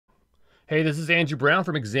Hey, this is Andrew Brown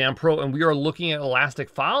from Exam Pro, and we are looking at Elastic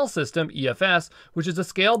File System, EFS, which is a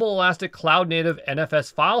scalable Elastic Cloud Native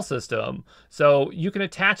NFS file system. So you can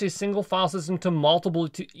attach a single file system to multiple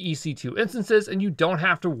EC2 instances, and you don't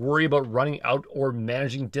have to worry about running out or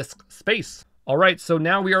managing disk space. All right, so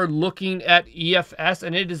now we are looking at EFS,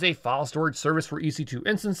 and it is a file storage service for EC2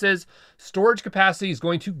 instances. Storage capacity is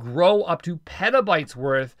going to grow up to petabytes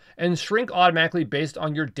worth and shrink automatically based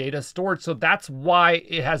on your data stored. So that's why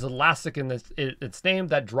it has Elastic in its name.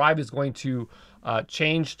 That drive is going to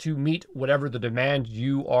change to meet whatever the demand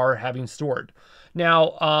you are having stored.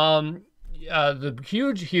 Now, the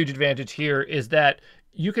huge advantage here is that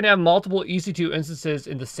you can have multiple EC2 instances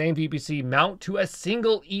in the same VPC mount to a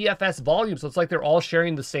single EFS volume. So it's like they're all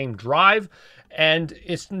sharing the same drive, and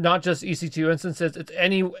it's not just EC2 instances, it's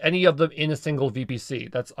any of them in a single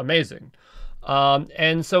VPC. That's amazing.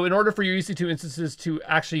 And so in order for your EC2 instances to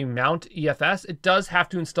actually mount EFS, it does have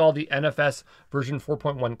to install the NFS version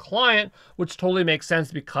 4.1 client, which totally makes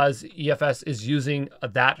sense because EFS is using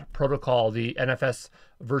that protocol, the NFS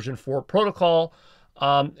version 4 protocol.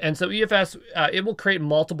 And so EFS, it will create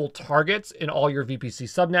multiple targets in all your VPC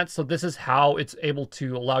subnets. So this is how it's able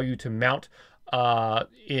to allow you to mount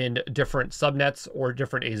in different subnets or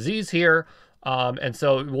different AZs here. And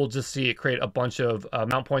so we'll just see it create a bunch of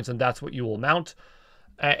mount points, and that's what you will mount.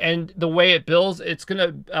 And the way it bills, it's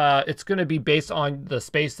gonna be based on the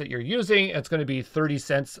space that you're using. It's gonna be 30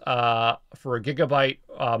 cents for a gigabyte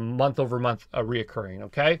month over month reoccurring.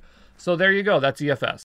 Okay, so there you go. That's EFS.